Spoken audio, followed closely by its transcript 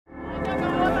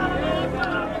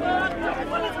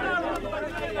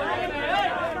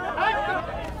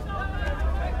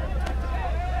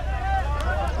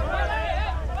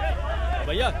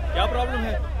क्या प्रॉब्लम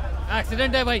है?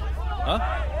 एक्सीडेंट है भाई। हाँ?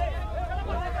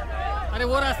 अरे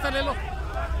वो रास्ता ले लो,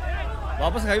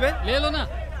 वापस हाईवे ले लो ना।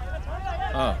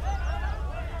 हाँ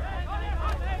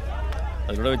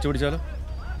അതിലൂടെ വെച്ച് പിടിച്ചാലോ?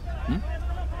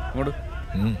 അങ്ങോട്ട്.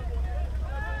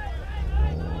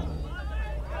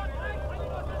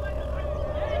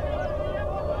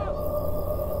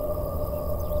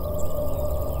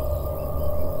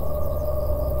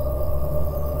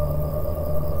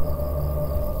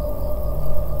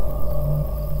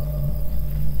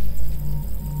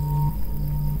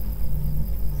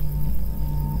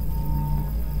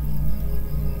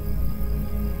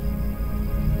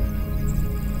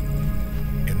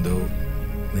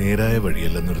 നേരായ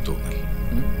വഴിയല്ലെന്നൊരു തോന്നൽ.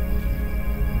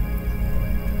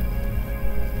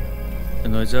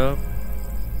 എന്ന് വെച്ചാ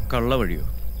കള്ള വഴിയോ?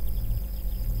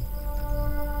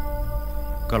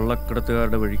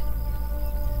 കള്ളക്കടത്തുകാരുടെ വഴി.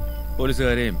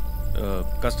 പോലീസുകാരെയും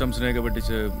കസ്റ്റംസിനെയൊക്കെ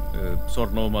വെട്ടിച്ച്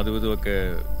സ്വർണവും അതും ഇതുമൊക്കെ.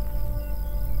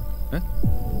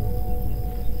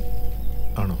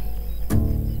 ആണോ?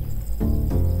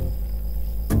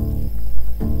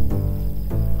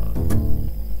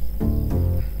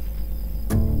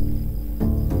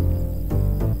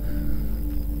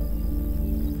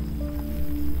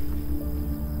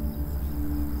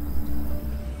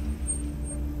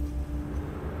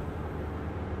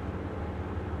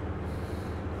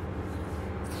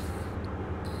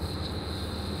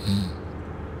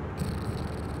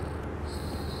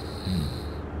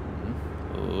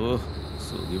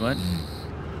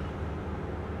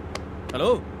 ഹലോ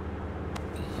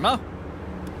അണ്ണാ,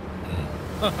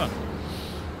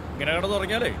 ഇങ്ങനെ കിടന്ന്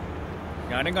ഉറങ്ങിയാലേ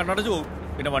ഞാനും കണ്ണടച്ചു പോവും.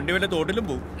 പിന്നെ വണ്ടി വല്ല തോട്ടിലും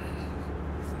പോവും.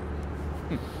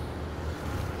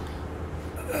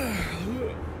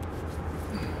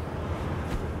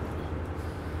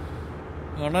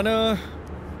 അണ്ണന്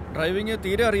ഡ്രൈവിങ്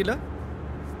തീരെ അറിയില്ല?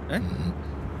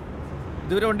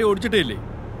 ഇതുവരെ വണ്ടി ഓടിച്ചിട്ടേ ഇല്ലേ?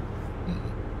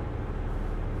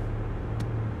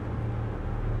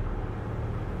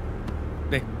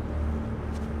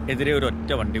 എതിരെ ഒരു ഒറ്റ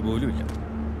വണ്ടി പോലും ഇല്ല.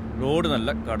 റോഡ് നല്ല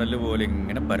കടല് പോലെ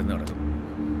ഇങ്ങനെ പരന്നു കിടക്കും.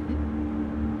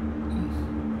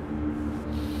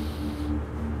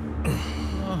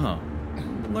 ആഹാ,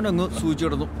 അങ്ങനെ അങ്ങ് സൂചിച്ചു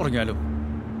കിടന്നു പറഞ്ഞാലോ?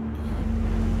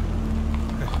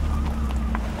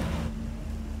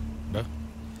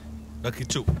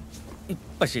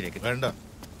 ഇപ്പൊ ശരിയാക്കി. വേണ്ട,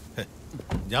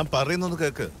 ഞാൻ പറയുന്നൊന്ന്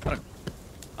കേക്ക്.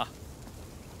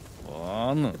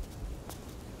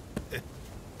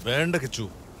 വേണ്ട കിച്ചു,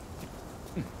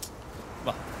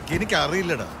 എനിക്ക്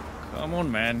അറിയില്ലടാ. Come on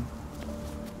man.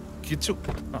 കിച്ചു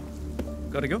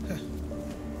കറിക്കോ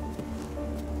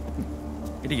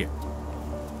ഇരിക്കേ.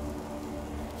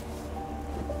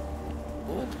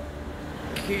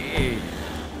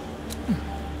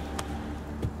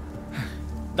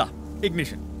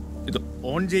 ഇഗ്നിഷൻ ഇത്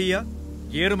ഓൺ ചെയ്യുക,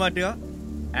 ഗിയർ മാറ്റുക,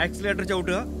 ആക്സിലേറ്റർ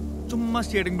ചവിട്ടുക, ചുമ്മാ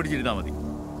സ്റ്റിയറിംഗ് പിടിച്ചിരുന്നാൽ മതി.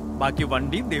 ബാക്കി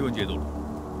വണ്ടിയും ദൈവം ചെയ്തോളൂ.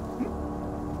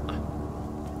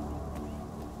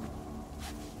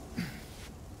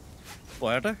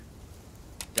 പോയാട്ടെ,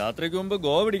 രാത്രിക്ക് മുമ്പ്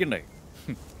ഗോവ പിടിക്കണ്ടേ?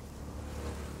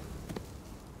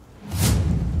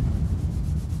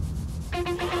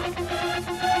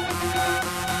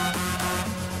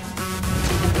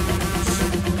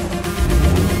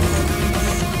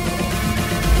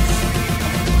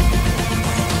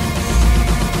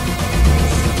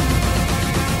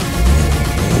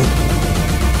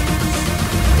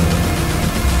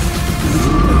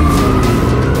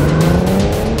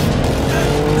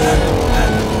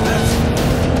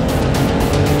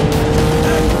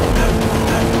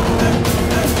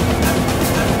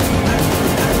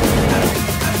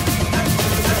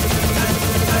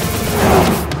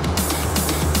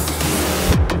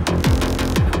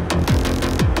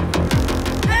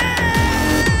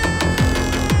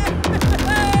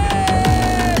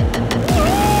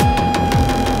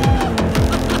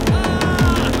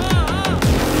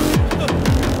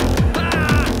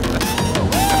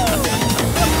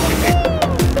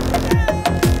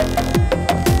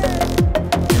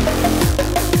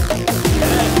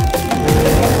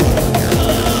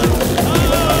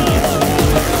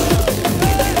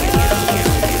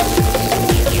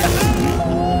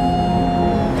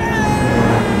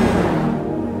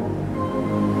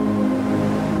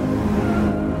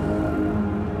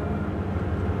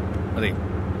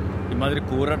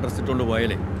 ഡ്രസ്സിട്ടുകൊണ്ട്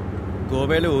പോയാലേ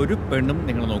ഗോവയിലെ ഒരു പെണ്ണും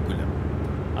നിങ്ങൾ നോക്കില്ല.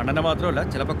 അണ്ണനെ മാത്രമല്ല,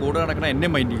 ചിലപ്പോൾ കൂടെ നടക്കണ എന്നെ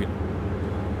മൈൻഡ് ചെയ്യും.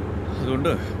 അതുകൊണ്ട്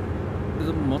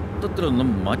ഇത് മൊത്തത്തിലൊന്നും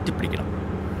മാറ്റിപ്പിടിക്കണം.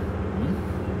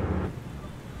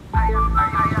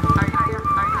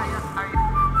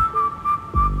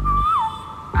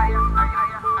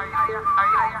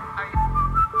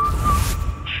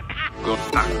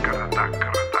 Takkara,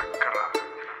 takkara, takkara,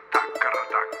 takkara,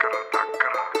 takkara.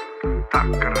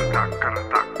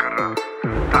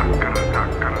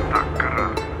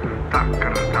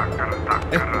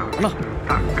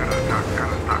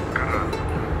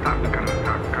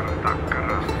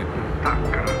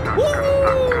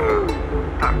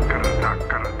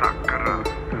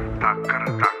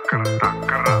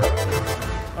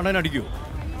 അടിക്കോ?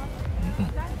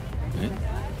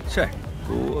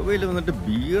 ഗോവയിൽ വന്നിട്ട്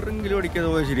ബിയറെങ്കിലും അടിക്കാതെ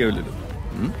പോയാൽ ശരിയാവില്ലല്ലോ.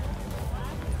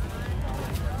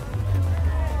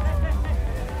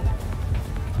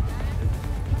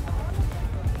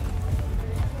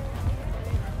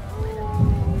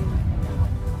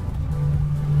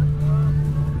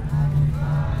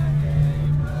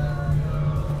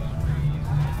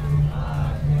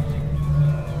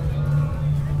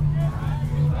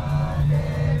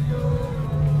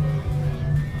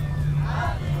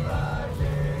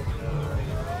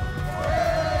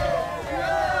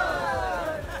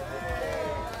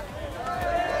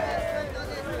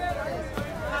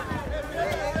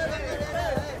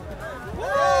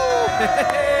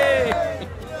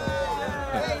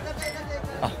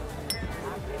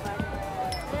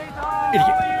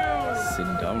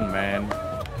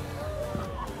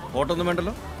 ഒന്നും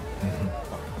വേണ്ടല്ലോ.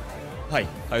 Hi.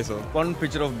 Hi, sir. One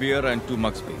pitcher of beer and 2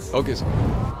 mugs, please. Okay, sir.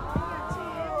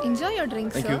 Enjoy your drink,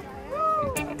 Thank sir. you.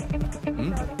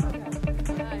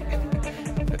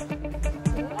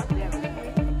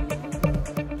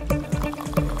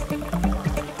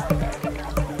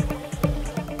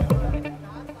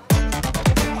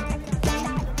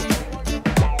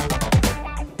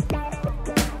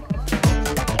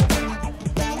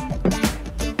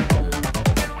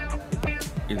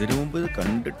 ഇതിനു മുമ്പ് ഇത്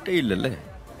കണ്ടിട്ടേ ഇല്ലല്ലേ?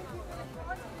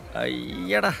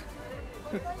 അയ്യടാ.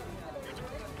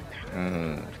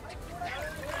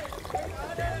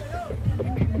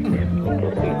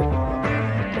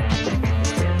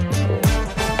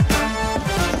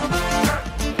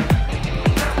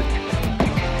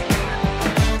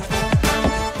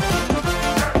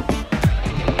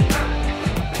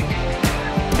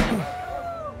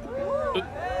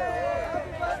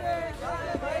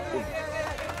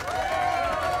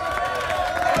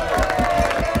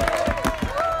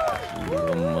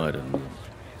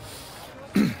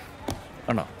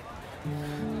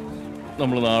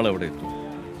 നമ്മൾ നാളെ എവിടെ എത്തും?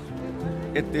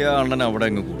 എത്തിയ അണ്ണൻ അവിടെ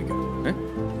അങ്ങ് കുടിക്കും.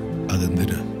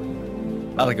 അതെന്തിനാ?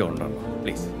 അതൊക്കെ ഉണ്ടാണോ?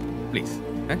 Please please.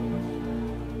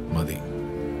 മതി,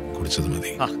 കുടിച്ചത്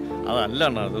മതി. അതല്ല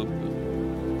അണ്ണ, അത്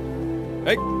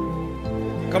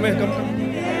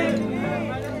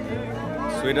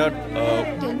Sweetheart,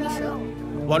 Tell me, sir.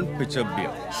 1 pitcher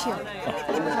beer. Sure.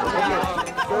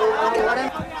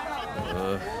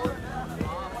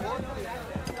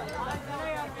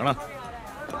 അണ്ണാ.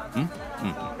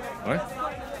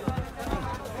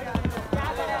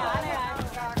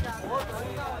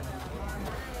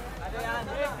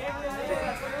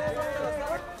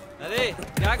 अरे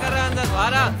क्या कर रहा है अंदर?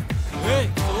 बाहर आ।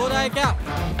 सो रहा है क्या?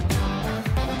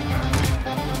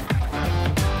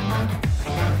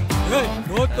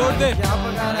 तोड़ दे। क्या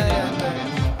पका रहा है अंदर?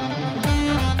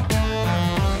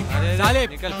 अरे साले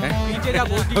निकल पीछे का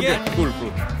बोल दिए। Cool,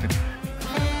 cool.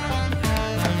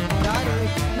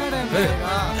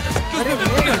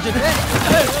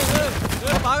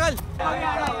 पागल।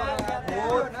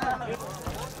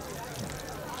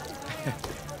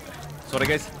 Sorry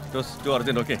guys, it was too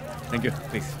urgent. Okay, thank you.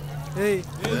 Please.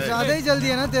 ज्यादा ही जल्दी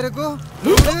है ना तेरे को?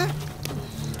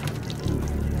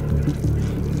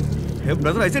 Hey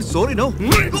brother, I said sorry, no?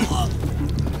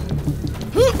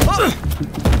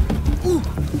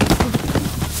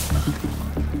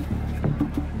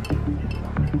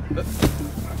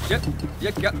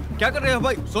 ये क्या कर रहे हैं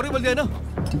भाई? सॉरी बोल दिया ना?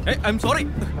 Hey, I'm sorry.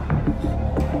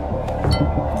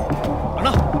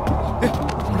 अण्णा,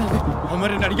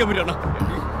 हमारे नाड़िया मेरे अण्णा,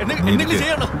 इन्हें के लिए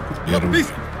चाहिए अण्णा, please.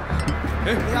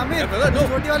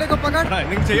 छोटी वाले को पकड़। अण्णा,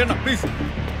 इन्हें चाहिए अण्णा, please.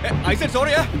 I said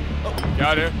sorry, yeah.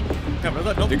 क्या रे?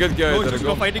 दिक्कत क्या है तेरे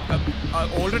को? Fighting.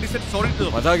 Already said sorry to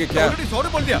them. बता के क्या? Already sorry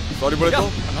बोल दिया. Sorry बोले तो?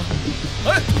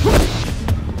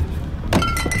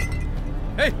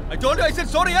 Hey, I told you I said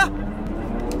sorry, yeah.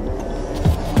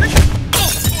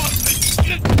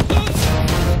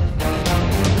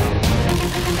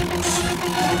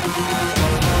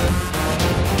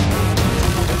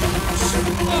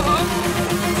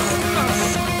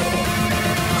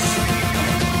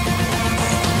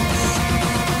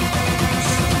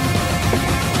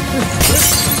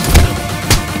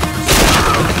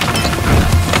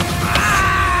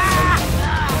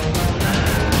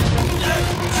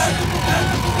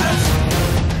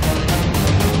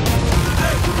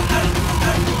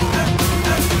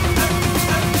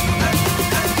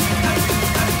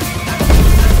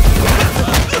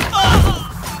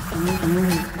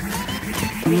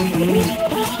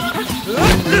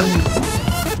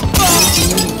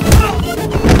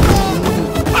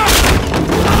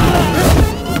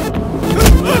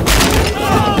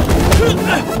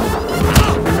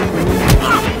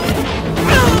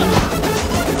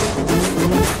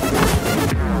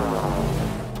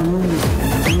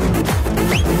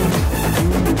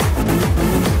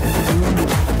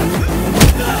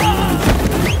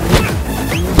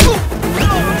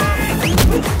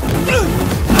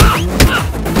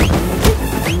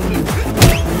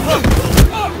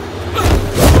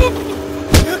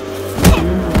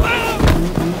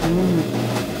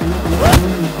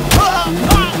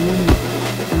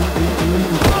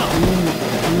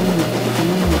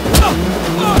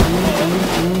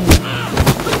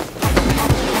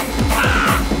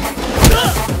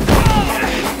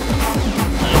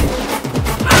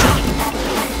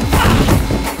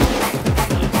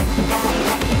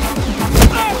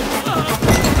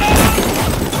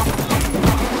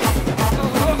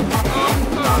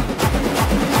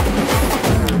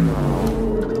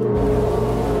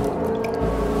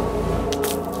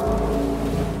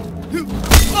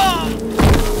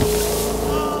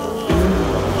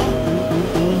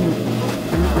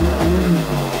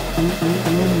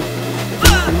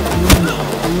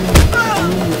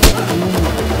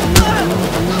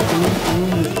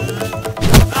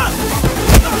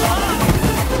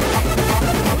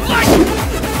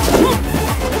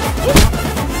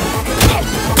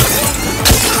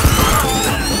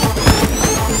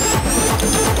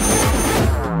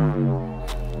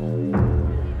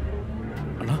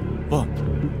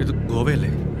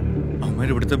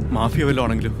 Mafia വല്ലതും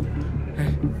ആണെങ്കിലോ?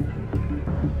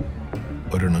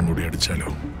 ഒരെണ്ണം കൂടി അടിച്ചാലോ?